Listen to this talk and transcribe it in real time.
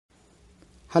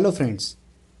Hello friends,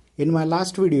 in my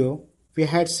last video we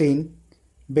had seen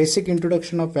basic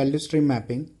introduction of value stream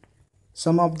mapping,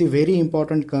 some of the very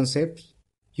important concepts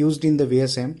used in the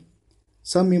VSM,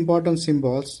 some important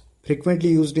symbols frequently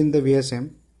used in the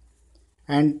VSM,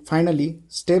 and finally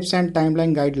steps and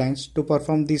timeline guidelines to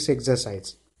perform this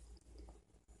exercise.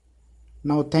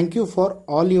 Now thank you for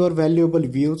all your valuable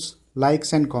views,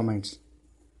 likes and comments.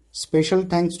 Special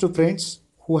thanks to friends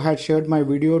who had shared my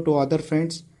video to other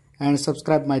friends and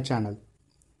subscribed my channel.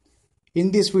 In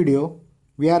this video,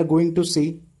 we are going to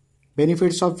see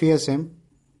benefits of VSM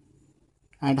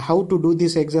and how to do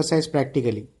this exercise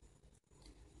practically.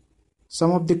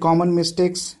 Some of the common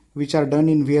mistakes which are done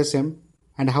in VSM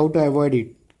and how to avoid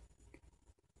it.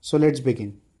 So let's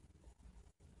begin.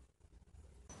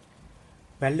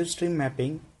 Value stream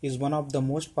mapping is one of the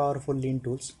most powerful lean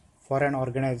tools for an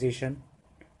organization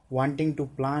wanting to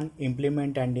plan,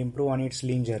 implement and improve on its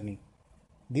lean journey.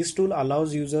 This tool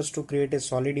allows users to create a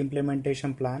solid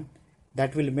implementation plan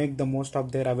that will make the most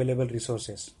of their available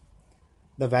resources.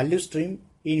 The value stream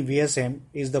in VSM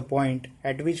is the point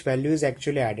at which value is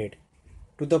actually added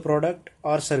to the product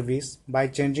or service by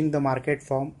changing the market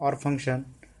form or function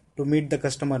to meet the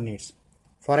customer needs.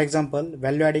 For example,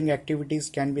 value adding activities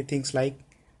can be things like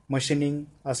machining,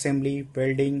 assembly,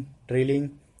 welding,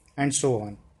 drilling, and so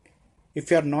on. If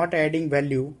you are not adding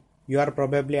value, you are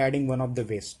probably adding one of the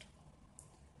waste.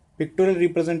 Pictorial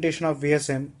representation of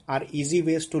VSM are easy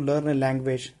ways to learn a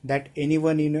language that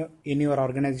anyone in your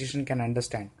organization can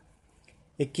understand.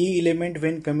 A key element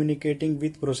when communicating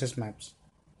with process maps.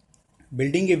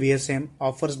 Building a VSM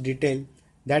offers detail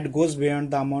that goes beyond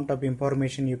the amount of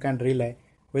information you can relay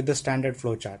with the standard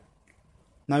flowchart.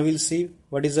 Now we'll see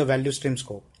what is the value stream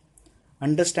scope.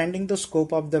 Understanding the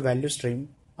scope of the value stream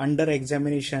under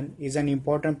examination is an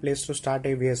important place to start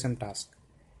a VSM task.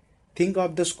 Think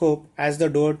of the scope as the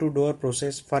door-to-door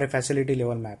process for a facility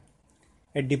level map.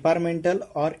 A departmental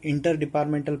or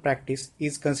interdepartmental practice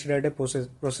is considered a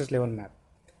process level map.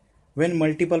 When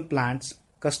multiple plants,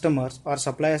 customers or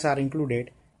suppliers are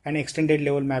included, an extended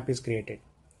level map is created.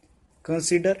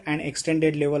 Consider an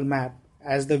extended level map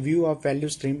as the view of value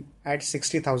stream at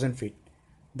 60,000 feet,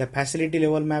 the facility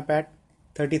level map at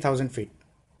 30,000 feet,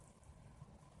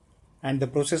 and the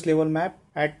process level map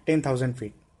at 10,000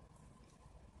 feet.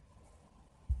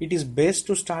 It is best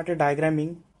to start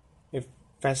diagramming a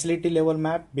facility level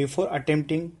map before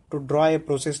attempting to draw a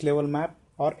process level map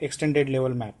or extended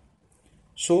level map,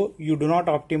 so you do not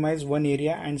optimize one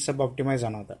area and sub-optimize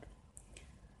another.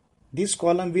 This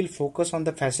column will focus on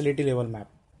the facility level map.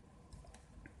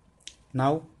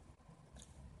 Now,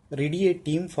 ready a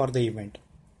team for the event.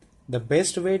 The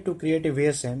best way to create a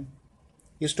VSM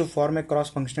is to form a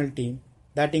cross-functional team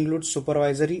that includes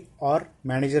supervisory or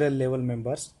managerial level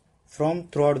members from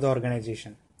throughout the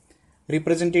organization.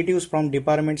 Representatives from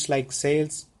departments like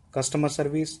sales, customer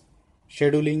service,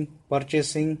 scheduling,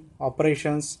 purchasing,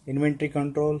 operations, inventory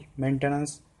control,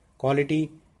 maintenance, quality,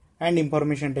 and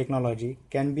information technology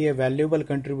can be a valuable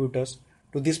contributors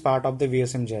to this part of the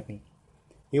VSM journey.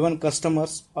 Even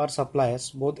customers or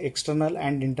suppliers, both external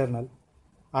and internal,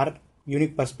 are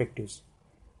unique perspectives.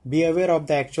 Be aware of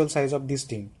the actual size of this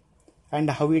team and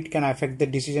how it can affect the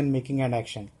decision making and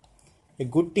action. A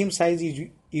good team size is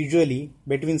usually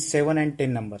between 7 and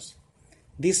 10 numbers.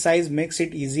 This size makes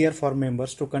it easier for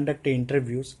members to conduct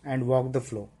interviews and walk the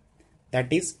flow.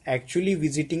 That is, actually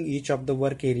visiting each of the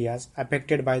work areas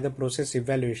affected by the process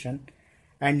evaluation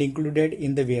and included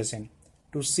in the VSM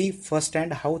to see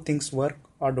firsthand how things work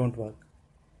or don't work.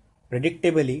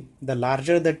 Predictably, the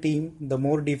larger the team, the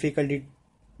more difficult it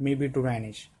may be to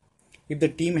manage. If the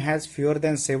team has fewer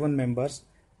than 7 members,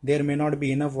 there may not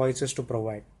be enough voices to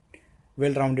provide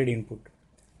well-rounded input.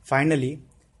 Finally,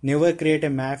 never create a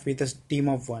map with a team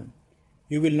of 1.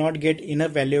 You will not get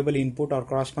enough valuable input or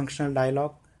cross-functional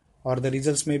dialogue, or the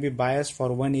results may be biased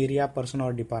for one area, person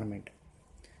or department.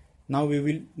 Now we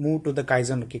will move to the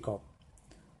Kaizen Kick-off.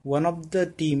 One of the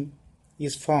team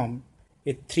is formed.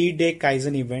 A 3-day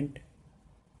Kaizen event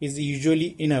is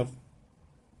usually enough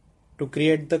to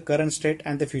create the current state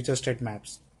and the future state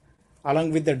maps,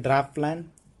 along with the draft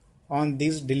plan on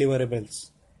these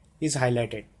deliverables is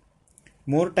highlighted.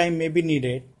 More time may be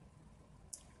needed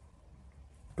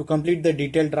to complete the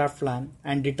detailed draft plan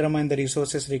and determine the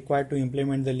resources required to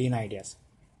implement the lean ideas.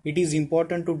 It is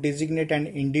important to designate an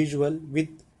individual with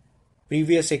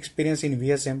previous experience in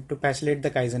VSM to facilitate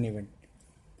the Kaizen event.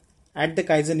 At the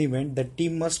Kaizen event, the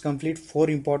team must complete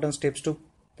 4 important steps to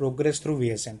progress through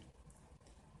VSM.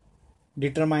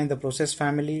 Determine the process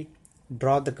family,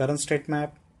 draw the current state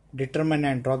map, determine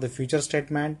and draw the future state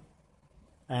map,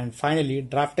 and finally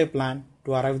draft a plan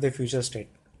to arrive at the future state.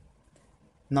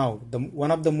 Now,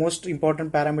 one of the most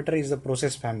important parameter is the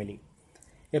process family.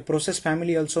 A process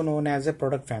family, also known as a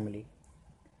product family.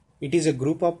 It is a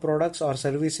group of products or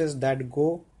services that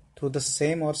go through the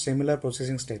same or similar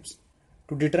processing steps.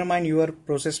 To determine your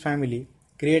process family,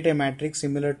 create a matrix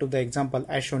similar to the example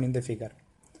as shown in the figure.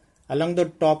 Along the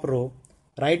top row,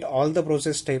 write all the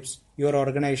process steps your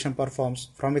organization performs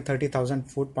from a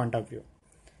 30,000-foot point of view.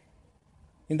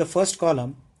 In the first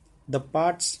column, the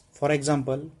parts, for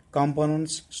example,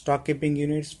 components, stock keeping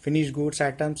units, finished goods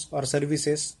items or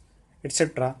services,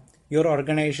 etc., your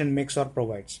organization makes or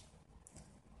provides.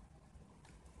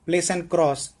 Place and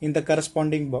cross in the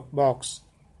corresponding box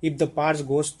if the parts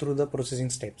goes through the processing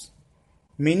steps.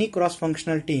 Many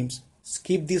cross-functional teams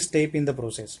skip this step in the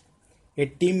process. A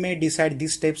team may decide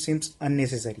this step seems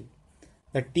unnecessary.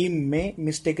 The team may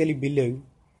mistakenly believe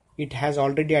it has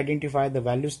already identified the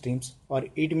value streams, or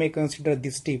it may consider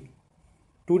this step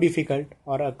too difficult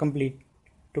or incomplete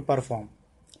to perform.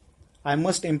 I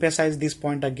must emphasize this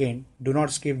point again, do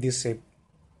not skip this step.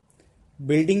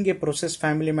 Building a process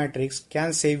family matrix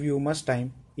can save you much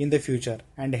time in the future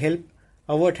and help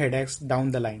avoid headaches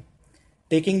down the line.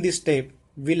 Taking this step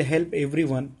will help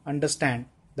everyone understand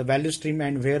the value stream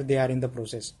and where they are in the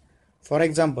process. For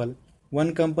example,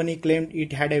 one company claimed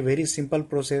it had a very simple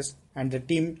process and the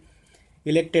team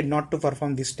elected not to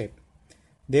perform this step.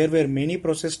 There were many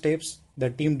process steps. The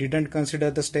team didn't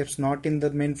consider the steps not in the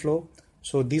main flow,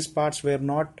 so these parts were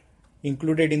not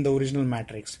included in the original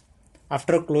matrix.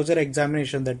 After a closer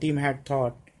examination, the team had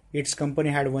thought its company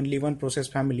had only one process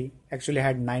family, actually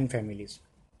had 9 families.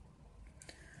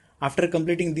 After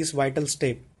completing this vital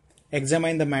step,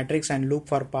 examine the matrix and look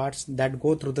for parts that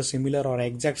go through the similar or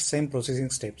exact same processing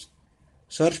steps.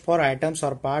 Search for items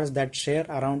or parts that share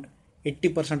around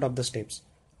 80% of the steps.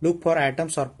 Look for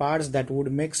items or parts that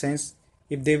would make sense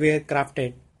if they were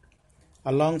crafted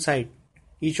alongside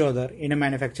each other in a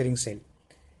manufacturing cell.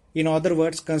 In other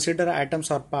words, consider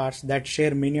items or parts that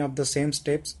share many of the same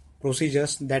steps,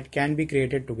 procedures that can be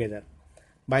created together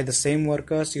by the same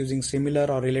workers using similar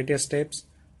or related steps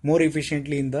more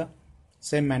efficiently in the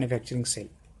same manufacturing cell.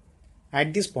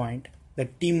 At this point, the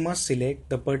team must select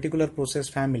the particular process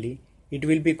family it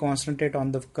will be concentrate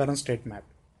on the current state map.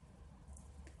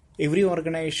 Every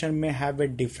organization may have a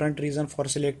different reason for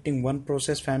selecting one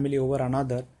process family over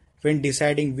another when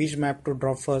deciding which map to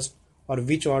draw first or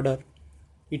which order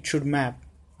it should map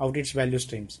out its value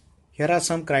streams. Here are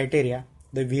some criteria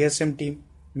the VSM team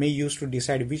may use to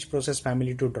decide which process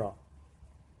family to draw.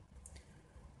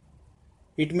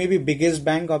 It may be biggest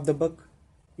bang of the buck,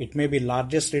 it may be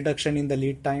largest reduction in the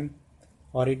lead time,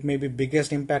 or it may be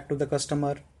biggest impact to the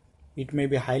customer, it may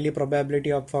be highly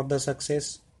probability of for the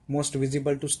success, most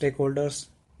visible to stakeholders,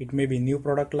 it may be new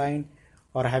product line,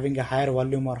 or having a higher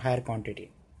volume or higher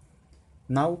quantity.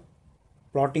 Now,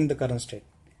 plotting the current state.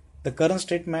 The current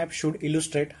state map should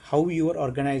illustrate how your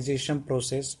organization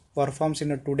process performs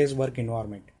in a today's work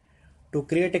environment. To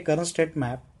create a current state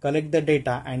map, collect the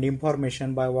data and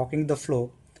information by walking the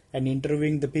flow and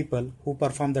interviewing the people who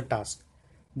perform the task.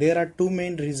 There are 2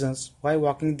 main reasons why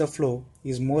walking the flow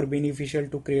is more beneficial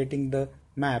to creating the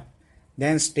map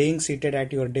than staying seated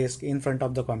at your desk in front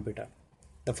of the computer.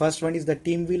 The first one is the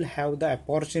team will have the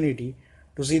opportunity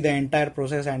to see the entire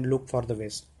process and look for the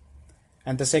waste.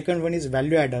 And the second one is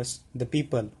value adders, the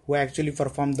people who actually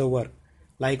perform the work,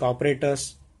 like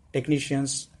operators,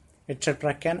 technicians,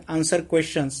 etc., can answer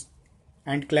questions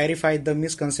and clarify the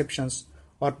misconceptions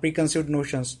or preconceived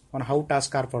notions on how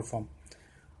tasks are performed.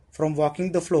 From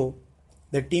walking the flow,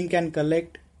 the team can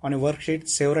collect on a worksheet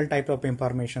several types of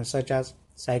information such as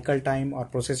cycle time or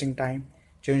processing time,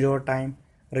 changeover time,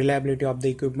 reliability of the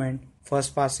equipment,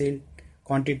 first pass yield,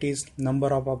 quantities,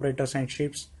 number of operators and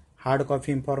shifts, hard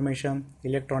copy information,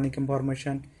 electronic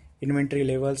information, inventory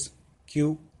levels,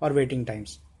 queue or waiting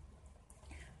times.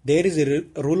 There is a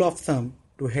rule of thumb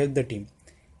to help the team.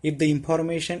 If the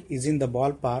information is in the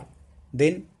ballpark,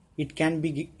 then it can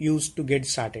be used to get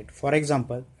started. For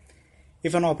example,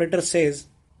 if an operator says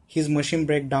his machine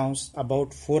breakdowns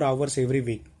about 4 hours every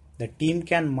week, the team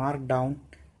can mark down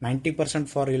 90%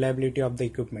 for reliability of the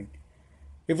equipment.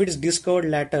 If it is discovered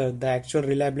later the actual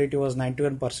reliability was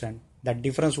 91%, that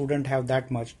difference wouldn't have that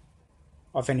much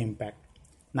of an impact.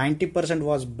 90%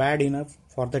 was bad enough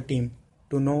for the team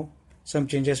to know some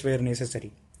changes were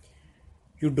necessary.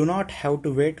 You do not have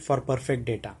to wait for perfect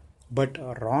data, but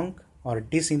wrong or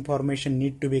disinformation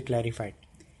need to be clarified.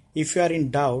 If you are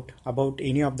in doubt about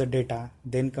any of the data,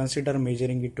 then consider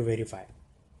measuring it to verify.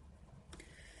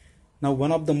 Now,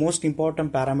 one of the most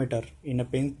important parameter in a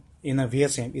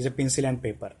VSM is a pencil and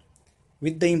paper.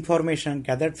 With the information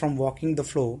gathered from walking the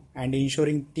floor and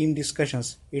ensuring team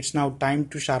discussions, it's now time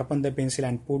to sharpen the pencil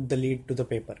and put the lead to the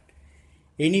paper.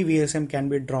 Any VSM can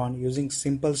be drawn using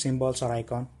simple symbols or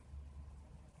icons.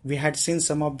 We had seen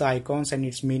some of the icons and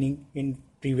its meaning in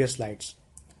previous slides.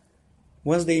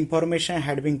 Once the information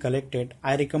had been collected,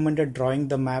 I recommended drawing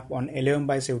the map on 11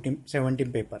 by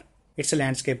 17 paper. It's a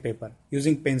landscape paper,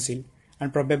 using pencil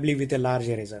and probably with a large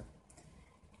eraser.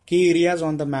 Key areas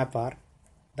on the map are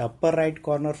the upper right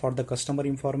corner for the customer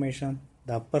information,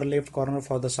 the upper left corner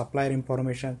for the supplier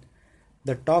information,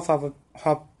 the top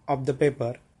half of the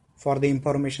paper for the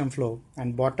information flow,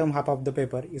 and bottom half of the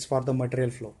paper is for the material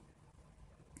flow.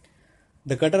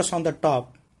 The cutters on the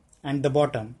top and the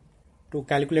bottom to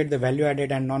calculate the value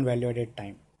added and non-value added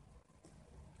time.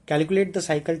 Calculate the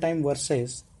cycle time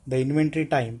versus the inventory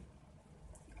time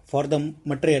for the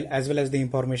material as well as the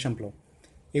information flow.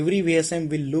 Every VSM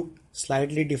will look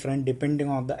slightly different depending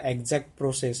on the exact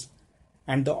process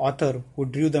and the author who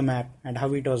drew the map and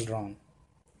how it was drawn.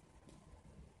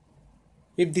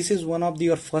 If this is one of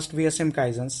your first VSM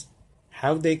Kaizens,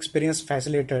 have the experienced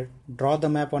facilitator draw the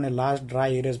map on a large dry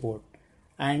erase board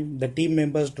and the team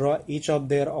members draw each of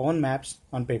their own maps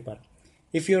on paper.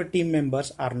 If your team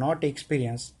members are not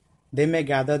experienced, they may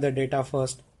gather the data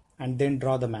first and then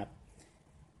draw the map.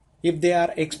 If they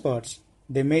are experts,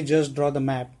 they may just draw the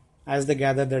map as they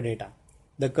gather the data.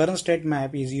 The current state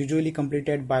map is usually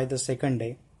completed by the second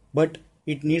day, but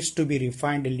it needs to be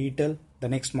refined a little the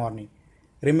next morning.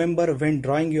 Remember, when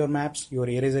drawing your maps, your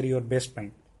eraser your best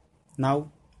friend.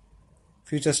 Now,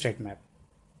 future state map.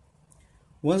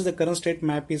 Once the current state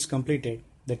map is completed,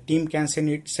 the team can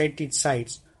set its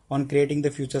sights on creating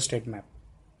the future state map.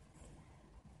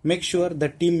 Make sure the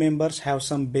team members have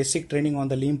some basic training on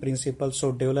the Lean principles,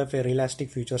 so develop a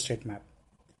realistic future state map.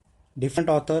 Different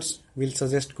authors will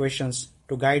suggest questions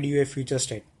to guide you a future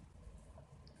state.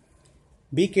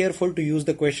 Be careful to use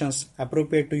the questions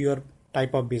appropriate to your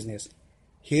type of business.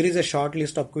 Here is a short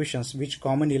list of questions which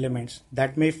common elements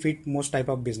that may fit most type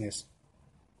of business.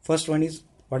 First one is,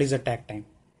 what is a tag time?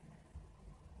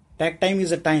 Tag time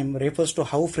is a time refers to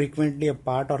how frequently a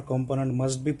part or component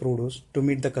must be produced to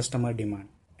meet the customer demand.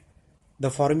 The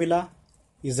formula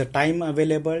is the time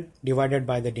available divided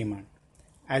by the demand,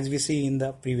 as we see in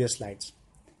the previous slides.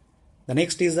 The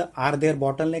next is, are there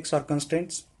bottlenecks or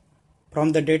constraints?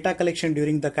 From the data collection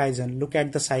during the Kaizen, look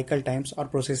at the cycle times or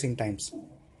processing times.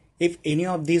 If any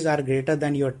of these are greater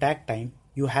than your tag time,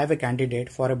 you have a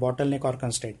candidate for a bottleneck or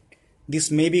constraint. This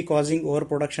may be causing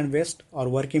overproduction waste or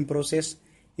work in process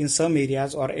in some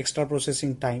areas or extra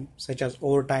processing time such as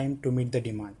overtime to meet the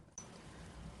demand.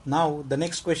 Now the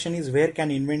next question is, where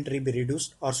can inventory be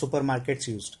reduced or supermarkets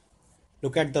used?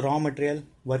 Look at the raw material,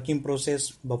 work in process,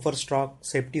 buffer stock,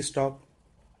 safety stock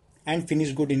and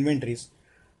finished good inventories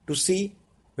to see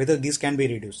whether these can be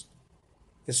reduced.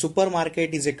 A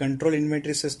supermarket is a control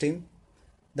inventory system.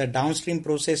 The downstream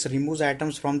process removes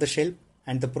items from the shelf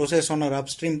and the process owner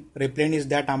upstream replenishes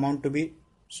that amount to be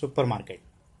supermarket.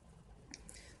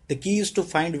 The key is to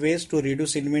find ways to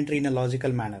reduce inventory in a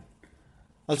logical manner.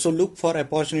 Also look for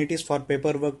opportunities for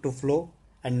paperwork to flow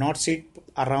and not sit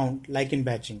around like in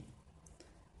batching.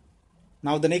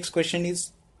 Now the next question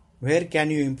is, where can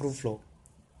you improve flow?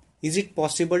 Is it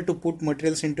possible to put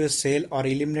materials into a sale or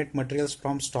eliminate materials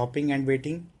from stopping and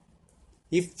waiting?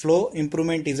 If flow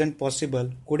improvement isn't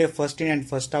possible, could a first in and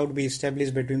first out be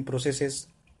established between processes?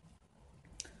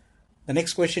 The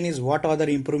next question is, what other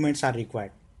improvements are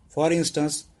required? For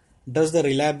instance, does the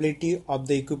reliability of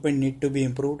the equipment need to be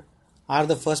improved? Are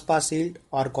the first pass yield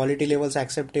or quality levels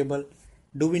acceptable?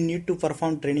 Do we need to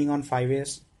perform training on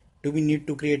 5S? Do we need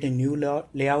to create a new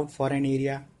layout for an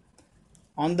area?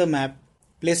 On the map,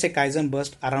 place a Kaizen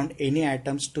burst around any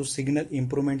items to signal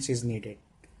improvements is needed.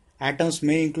 Items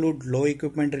may include low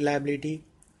equipment reliability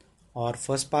or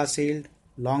first pass yield,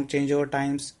 long changeover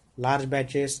times, large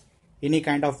batches, any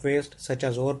kind of waste such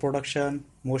as overproduction,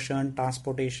 motion,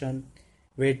 transportation,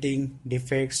 waiting,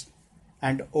 defects,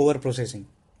 and overprocessing.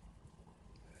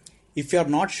 If you are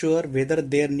not sure whether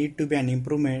there need to be an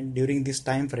improvement during this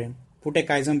time frame, put a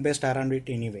Kaizen burst around it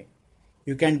anyway.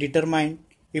 You can determine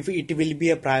if it will be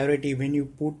a priority when you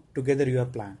put together your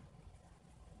plan.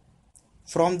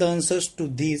 From the answers to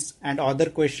these and other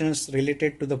questions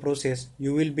related to the process,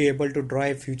 you will be able to draw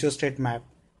a future state map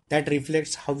that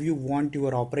reflects how you want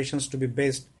your operations to be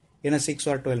based in a 6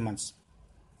 or 12 months.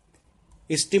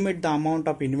 Estimate the amount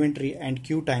of inventory and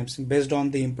queue times based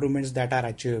on the improvements that are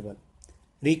achievable.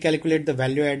 Recalculate the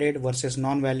value added versus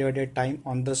non-value added time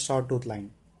on the sawtooth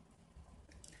line.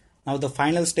 Now the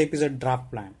final step is a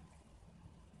draft plan.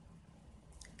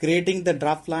 Creating the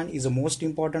draft plan is the most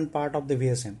important part of the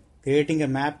VSM. creating a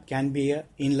map can be an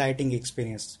enlightening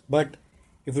experience. But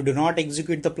if you do not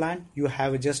execute the plan, you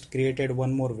have just created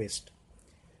one more waste.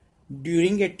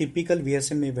 During a typical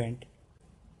VSM event,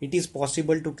 it is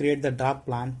possible to create the draft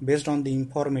plan based on the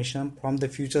information from the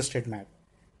future state map.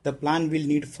 The plan will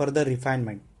need further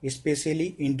refinement,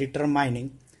 especially in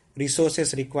determining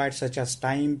resources required such as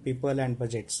time, people, and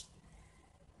budgets.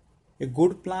 A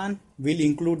good plan will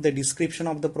include the description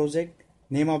of the project,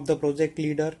 name of the project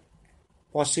leader,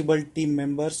 possible team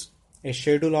members, a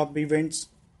schedule of events,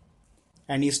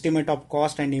 an estimate of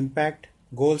cost and impact,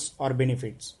 goals, or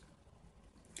benefits.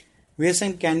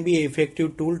 VSM can be an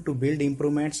effective tool to build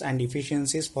improvements and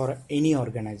efficiencies for any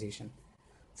organization.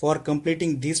 For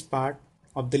completing this part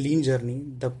of the lean journey,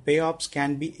 the payoffs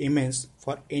can be immense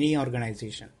for any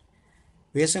organization.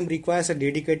 VSM requires a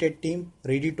dedicated team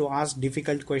ready to ask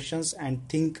difficult questions and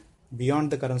think beyond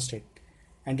the current state,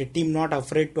 and a team not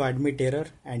afraid to admit error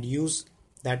and use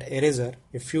that eraser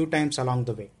a few times along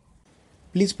the way.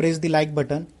 Please press the like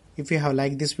button if you have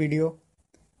liked this video,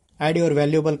 add your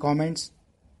valuable comments,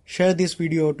 share this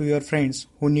video to your friends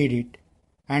who need it,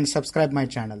 and subscribe my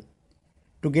channel.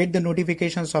 To get the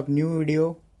notifications of new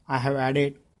video I have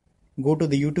added, go to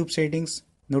the YouTube settings,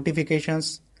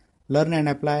 notifications, learn and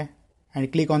apply,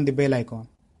 and click on the bell icon.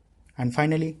 And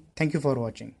finally, thank you for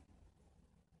watching.